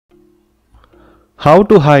How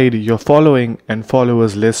to hide your following and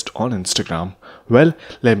followers list on Instagram? Well,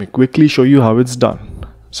 let me quickly show you how it's done.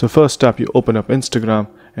 So first step, you open up Instagram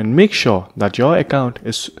and make sure that your account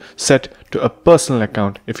is set to a personal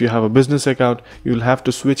account. If you have a business account, you'll have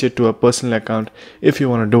to switch it to a personal account if you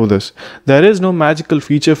want to do this. There is no magical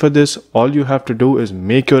feature for this. All you have to do is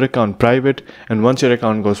make your account private, and once your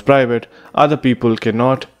account goes private, other people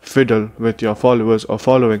cannot fiddle with your followers or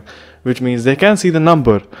following, which means they can see the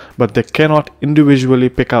number, but they cannot individually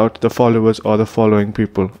pick out the followers or the following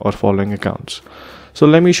people or following accounts. So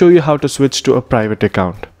let me show you how to switch to a private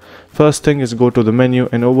account. First thing is go to the menu,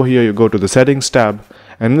 and over here you go to the settings tab,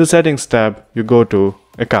 and in the settings tab you go to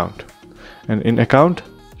account, and in account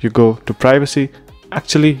you go to privacy.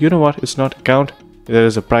 Actually, you know what, it's not account, there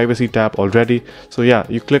is a privacy tab already. So yeah,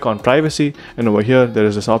 you click on privacy, and over here there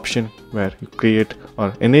is this option where you create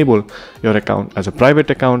or enable your account as a private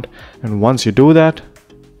account. And once you do that,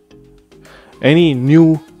 any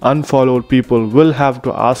new unfollowed people will have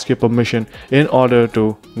to ask your permission in order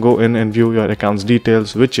to go in and view your account's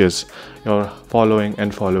details, which is your following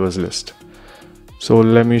and followers list. So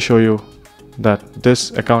let me show you that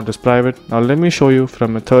this account is private. Now let me show you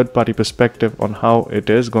from a third-party perspective on how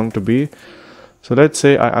it is going to be. So let's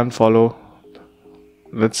say I unfollow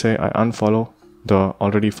the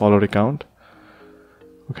already followed account.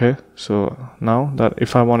 Okay, so now that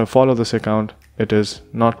if I want to follow this account, it is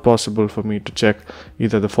not possible for me to check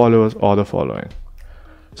either the followers or the following.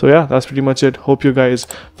 So yeah, that's pretty much it. Hope you guys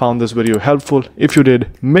found this video helpful. If you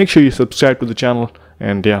did, make sure you subscribe to the channel,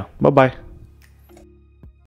 and yeah, bye bye.